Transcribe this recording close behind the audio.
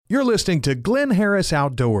You're listening to Glynn Harris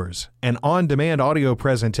Outdoors, an on-demand audio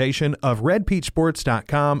presentation of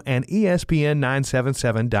RedPeachSports.com and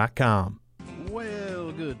ESPN977.com.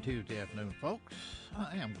 Well, good Tuesday afternoon, folks.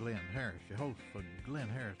 I am Glynn Harris, your host for Glynn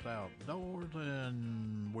Harris Outdoors,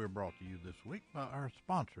 and we're brought to you this week by our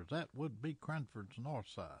sponsors. That would be Cranford's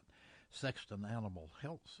Northside, Sexton Animal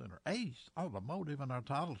Health Center, Ace Automotive, and our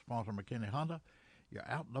title sponsor, McKinney Honda, your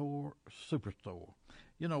outdoor superstore.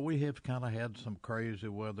 You know, we have kind of had some crazy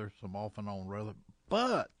weather, some off and on weather,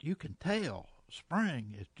 but you can tell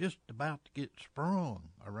spring is just about to get sprung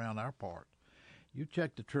around our parts. You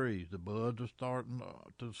check the trees, the buds are starting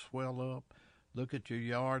to swell up. Look at your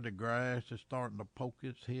yard, the grass is starting to poke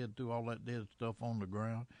its head through all that dead stuff on the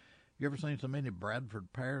ground. You ever seen so many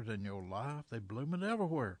Bradford pears in your life? They're blooming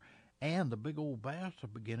everywhere. And the big old bass are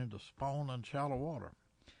beginning to spawn in shallow water.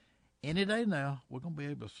 Any day now, we're going to be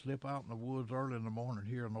able to slip out in the woods early in the morning,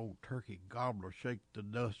 hear an old turkey gobbler shake the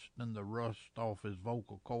dust and the rust off his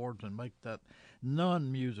vocal cords and make that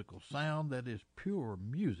non-musical sound that is pure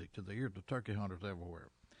music to the ears of turkey hunters everywhere.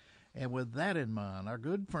 And with that in mind, our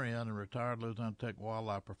good friend and retired Louisiana Tech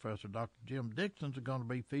wildlife professor, Dr. Jim Dixon, is going to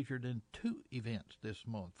be featured in two events this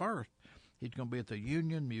month. First, he's going to be at the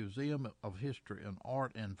Union Museum of History and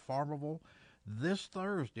Art in Farmerville this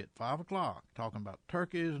Thursday at 5 o'clock, talking about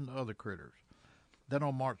turkeys and other critters. Then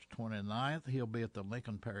on March 29th, he'll be at the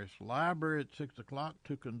Lincoln Parish Library at 6 o'clock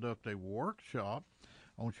to conduct a workshop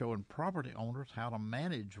on showing property owners how to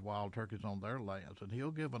manage wild turkeys on their lands. And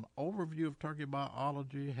he'll give an overview of turkey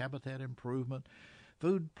biology, habitat improvement,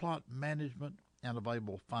 food plot management, and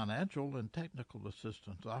available financial and technical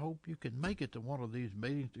assistance. I hope you can make it to one of these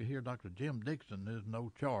meetings to hear Dr. Jim Dixon. There's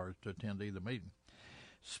no charge to attend either meeting.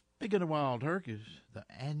 Speaking of wild turkeys, the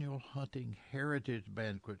annual Hunting Heritage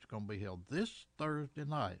Banquet is going to be held this Thursday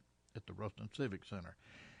night at the Ruston Civic Center.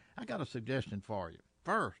 I got a suggestion for you.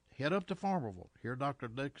 First, head up to Farmerville, hear Dr.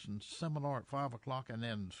 Dixon's seminar at 5 o'clock, and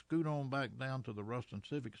then scoot on back down to the Ruston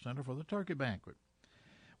Civic Center for the turkey banquet.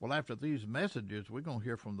 Well, after these messages, we're going to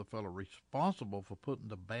hear from the fellow responsible for putting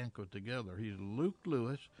the banquet together. He's Luke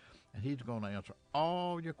Lewis, and he's going to answer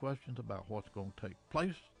all your questions about what's going to take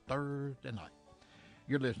place Thursday night.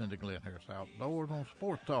 You're listening to Glynn Harris Outdoors on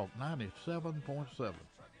Sports Talk 97.7.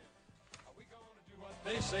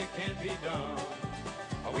 They say can't be done.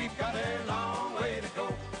 We've got a long way to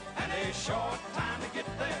go and a short time to get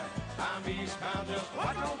there. I'm eastbound, just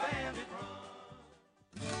watch no bandit run.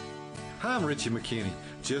 Hi, I'm Richie McKinney.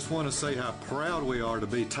 Just want to say how proud we are to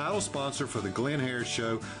be title sponsor for the Glynn Harris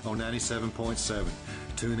Show on 97.7.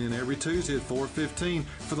 Tune in every Tuesday at 4:15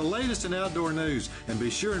 for the latest in outdoor news, and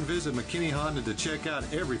be sure and visit McKinney Honda to check out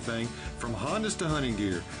everything from Hondas to hunting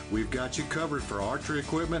gear. We've got you covered for archery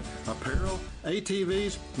equipment, apparel,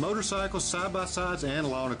 ATVs, motorcycles, side-by-sides, and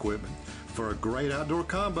lawn equipment. For a great outdoor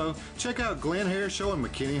combo, check out Glynn Harris Show and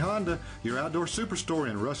McKinney Honda, your outdoor superstore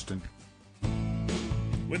in Ruston.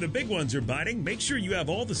 When the big ones are biting, make sure you have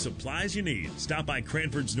all the supplies you need. Stop by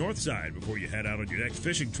Cranford's Northside before you head out on your next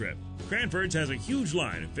fishing trip. Cranford's has a huge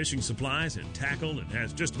line of fishing supplies and tackle, and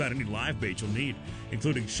has just about any live bait you'll need,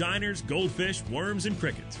 including shiners, goldfish, worms, and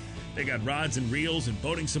crickets. They got rods and reels and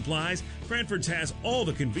boating supplies. Cranford's has all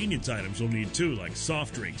the convenience items you'll need too, like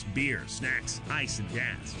soft drinks, beer, snacks, ice, and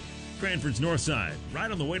gas. Cranford's Northside, right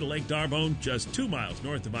on the way to Lake D'Arbonne, just 2 miles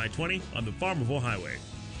north of I-20 on the Farmerville Highway.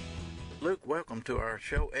 Luke, welcome to our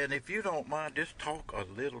show. And if you don't mind, just talk a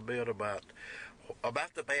little bit about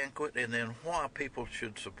the banquet and then why people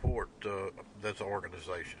should support this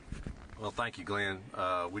organization. Well, thank you, Glenn.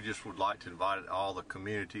 We just would like to invite all the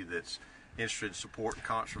community that's interested in supporting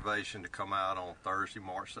conservation to come out on Thursday,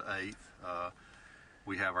 March the 8th.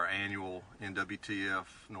 We have our annual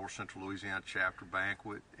NWTF North Central Louisiana chapter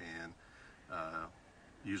banquet, and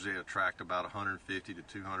usually attract about 150 to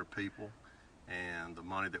 200 people. And the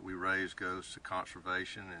money that we raise goes to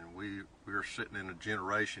conservation, and we're sitting in a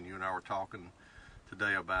generation. You and I were talking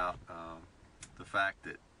today about the fact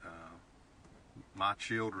that my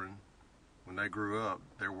children, when they grew up,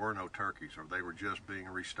 there were no turkeys, or they were just being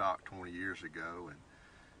restocked 20 years ago. And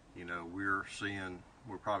you know, we're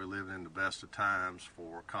probably living in the best of times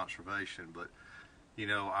for conservation. But you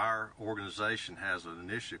know, our organization has an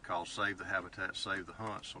initiative called Save the Habitat, Save the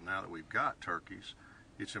Hunt. So now that we've got turkeys,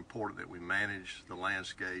 it's important that we manage the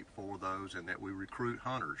landscape for those, and that we recruit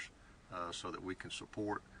hunters so that we can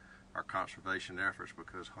support our conservation efforts,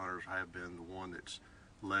 because hunters have been the one that's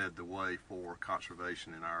led the way for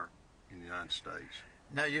conservation in the United States.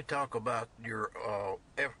 Now you talk about you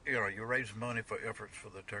raise money for efforts for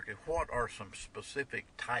the turkey. What are some specific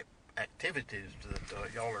type activities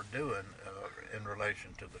that y'all are doing in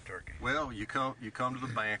relation to the turkey? Well, you come to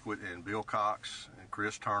the banquet, and Bill Cox and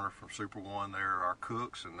Chris Turner from Super One, they're our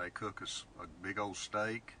cooks, and they cook us a big old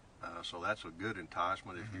steak. So that's a good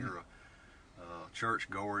enticement if you're a church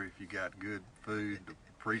goer. If you got good food, the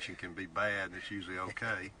preaching can be bad, and it's usually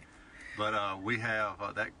okay. But we have,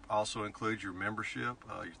 that also includes your membership,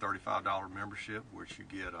 your $35 membership, which you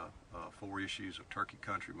get 4 issues of Turkey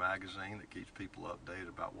Country magazine that keeps people updated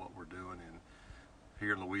about what we're doing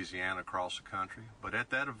here in Louisiana, across the country. But at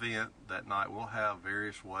that event that night, we'll have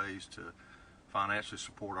various ways to financially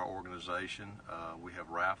support our organization. We have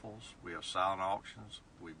raffles, we have silent auctions,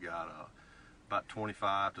 we've got about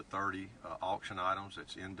 25 to 30 auction items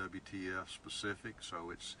that's NWTF specific,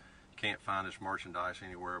 so it's can't find this merchandise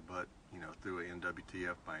anywhere but through a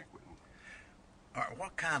NWTF banquet. All right,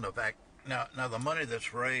 what kind of now the money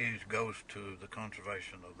that's raised goes to the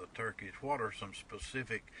conservation of the turkeys. What are some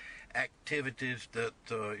specific activities that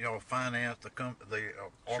y'all finance, the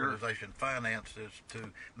organization finances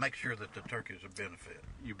to make sure that the turkeys are benefit?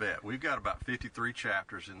 You bet. We've got about 53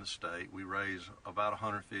 chapters in the state. We raise about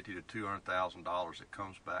 $150,000 to $200,000 that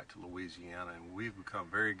comes back to Louisiana, and we've become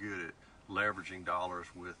very good at leveraging dollars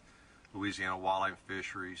with Louisiana Wildlife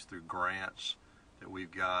Fisheries through grants that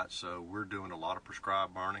we've got. So we're doing a lot of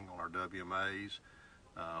prescribed burning on our WMAs.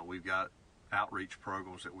 We've got outreach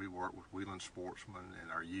programs that we work with wheeling sportsmen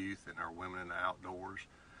and our youth and our women in the outdoors.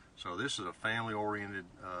 So this is a family-oriented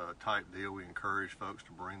type deal. We encourage folks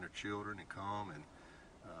to bring their children and come, and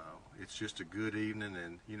it's just a good evening.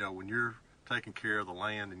 And when you're taking care of the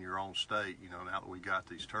land in your own state, now that we got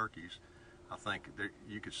these turkeys, I think that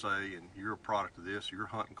you could say, and you're a product of this, your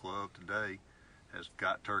hunting club today has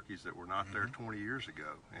got turkeys that were not there 20 years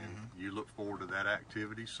ago, and you look forward to that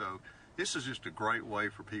activity. So this is just a great way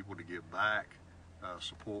for people to give back,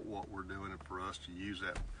 support what we're doing, and for us to use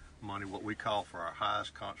that money, what we call for our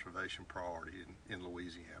highest conservation priority in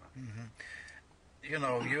Louisiana.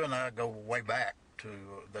 You and I go way back to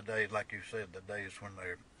the days, like you said, the days when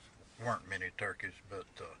there weren't many turkeys, but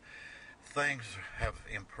things have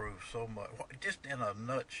improved so much. Just in a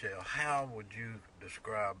nutshell, how would you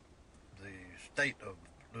describe the state of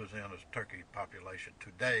Louisiana's turkey population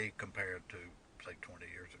today compared to, say, 20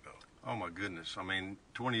 years ago? Oh, my goodness. I mean,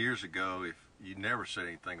 20 years ago, if you never said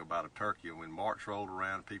anything about a turkey, and when March rolled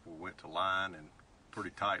around, people went to line and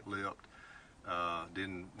pretty tight-lipped,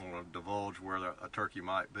 didn't want to divulge where a turkey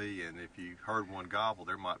might be, and if you heard one gobble,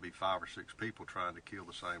 there might be 5 or 6 people trying to kill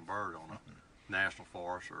the same bird on a national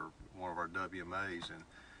forest or one of our WMAs. And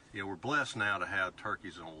we're blessed now to have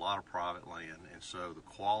turkeys in a lot of private land, and so the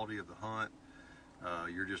quality of the hunt,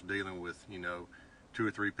 you're just dealing with 2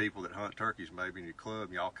 or 3 people that hunt turkeys maybe in your club,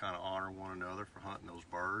 and y'all kind of honor one another for hunting those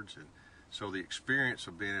birds. And so the experience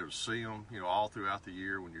of being able to see them all throughout the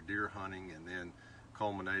year when you're deer hunting, and then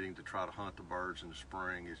culminating to try to hunt the birds in the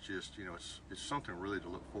spring, is just it's something really to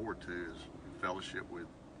look forward to, is fellowship with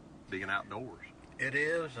being outdoors. It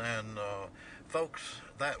is, and folks,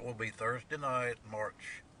 that will be Thursday night,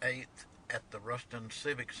 March 8th at the Ruston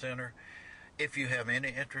Civic Center. If you have any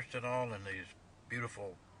interest at all in these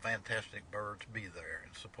beautiful, fantastic birds, be there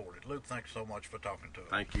and support it. Luke, thanks so much for talking to us.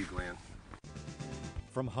 Thank you, Glenn.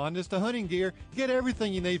 From Hondas to hunting gear, get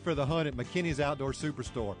everything you need for the hunt at McKinney's Outdoor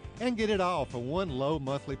Superstore and get it all for one low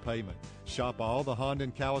monthly payment. Shop all the Honda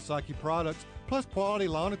and Kawasaki products, plus quality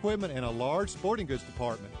lawn equipment and a large sporting goods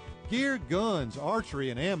department. Gear, guns, archery,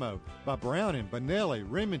 and ammo by Browning, Benelli,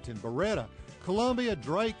 Remington, Beretta, Columbia,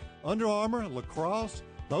 Drake, Under Armour, Lacrosse,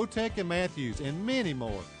 Bowtech, and Matthews, and many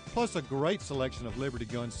more. Plus a great selection of Liberty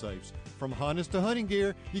gun safes. From Hondas to hunting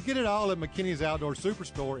gear, you get it all at McKinney's Outdoor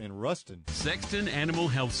Superstore in Ruston. Sexton Animal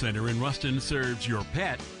Health Center in Ruston serves your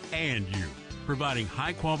pet and you, providing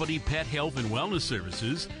high-quality pet health and wellness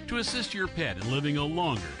services to assist your pet in living a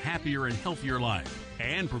longer, happier, and healthier life,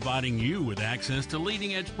 and providing you with access to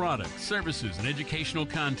leading-edge products, services, and educational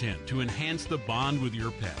content to enhance the bond with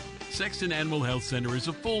your pet. Sexton Animal Health Center is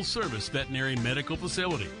a full-service veterinary medical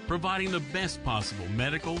facility, providing the best possible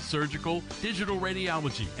medical, surgical, digital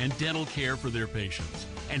radiology, and dental care for their patients.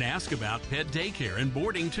 And ask about pet daycare and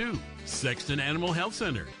boarding, too. Sexton Animal Health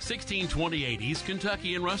Center, 1628 East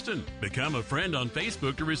Kentucky in Ruston. Become a friend on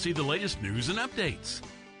Facebook to receive the latest news and updates.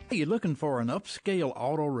 Are you looking for an upscale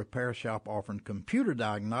auto repair shop offering computer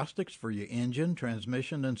diagnostics for your engine,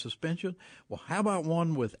 transmission, and suspension? Well, how about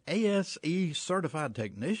one with ASE certified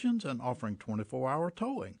technicians and offering 24-hour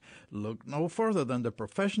towing? Look no further than the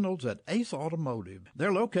professionals at Ace Automotive.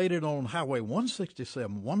 They're located on Highway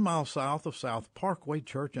 167, 1 mile south of South Parkway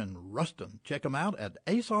Church in Ruston. Check them out at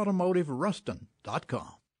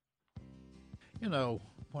aceautomotiveruston.com.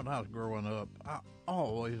 When I was growing up, I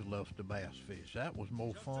always loved to bass fish. That was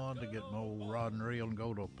more fun to get an old rod and reel and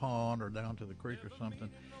go to a pond or down to the creek or something.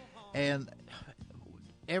 And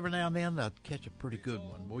every now and then I'll catch a pretty good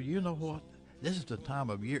one. Well, you know what? This is the time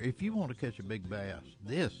of year. If you want to catch a big bass,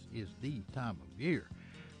 this is the time of year,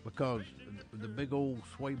 because the big old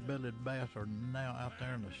sway-bellied bass are now out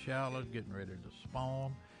there in the shallows getting ready to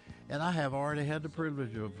spawn. And I have already had the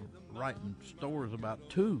privilege of writing stories about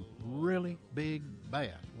two really big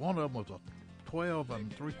bass. One of them was a 12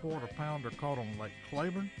 3/4 pounder caught on Lake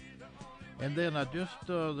Claiborne. And then I just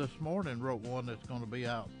this morning wrote one that's going to be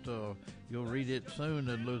out. You'll read it soon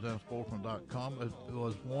at LouisianaSportsman.com. It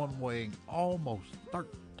was one weighing almost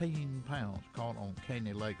 13 pounds caught on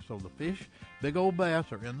Caney Lake. So the fish, big old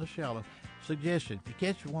bass, are in the shallow. Suggestion, if you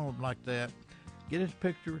catch one like that, get his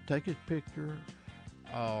picture, take his picture,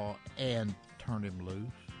 and turn him loose.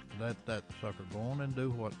 Let that sucker go on and do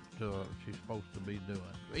what she's supposed to be doing.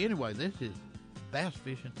 Anyway, this is bass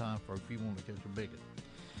fishing time for if you want to catch a bigot.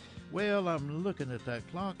 Well, I'm looking at that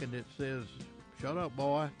clock, and it says, shut up,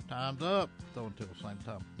 boy. Time's up. So until the same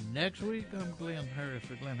time next week, I'm Glenn Harris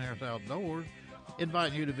for Glenn Harris Outdoors,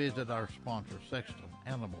 inviting you to visit our sponsor, Sexton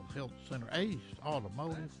Animal Health Center East,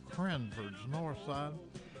 Automotive, Cranford's North Side,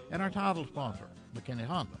 and our title sponsor, McKinney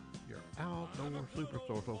Honda, your outdoor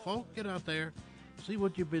superstore. So, folks, get out there, see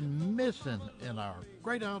what you've been missing in our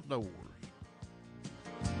great outdoors.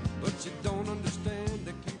 But you don't understand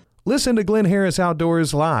the Listen to Glenn Harris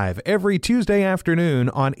Outdoors live every Tuesday afternoon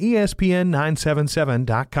on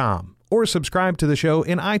ESPN977.com or subscribe to the show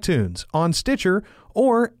in iTunes, on Stitcher,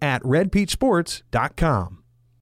 or at redpeachsports.com.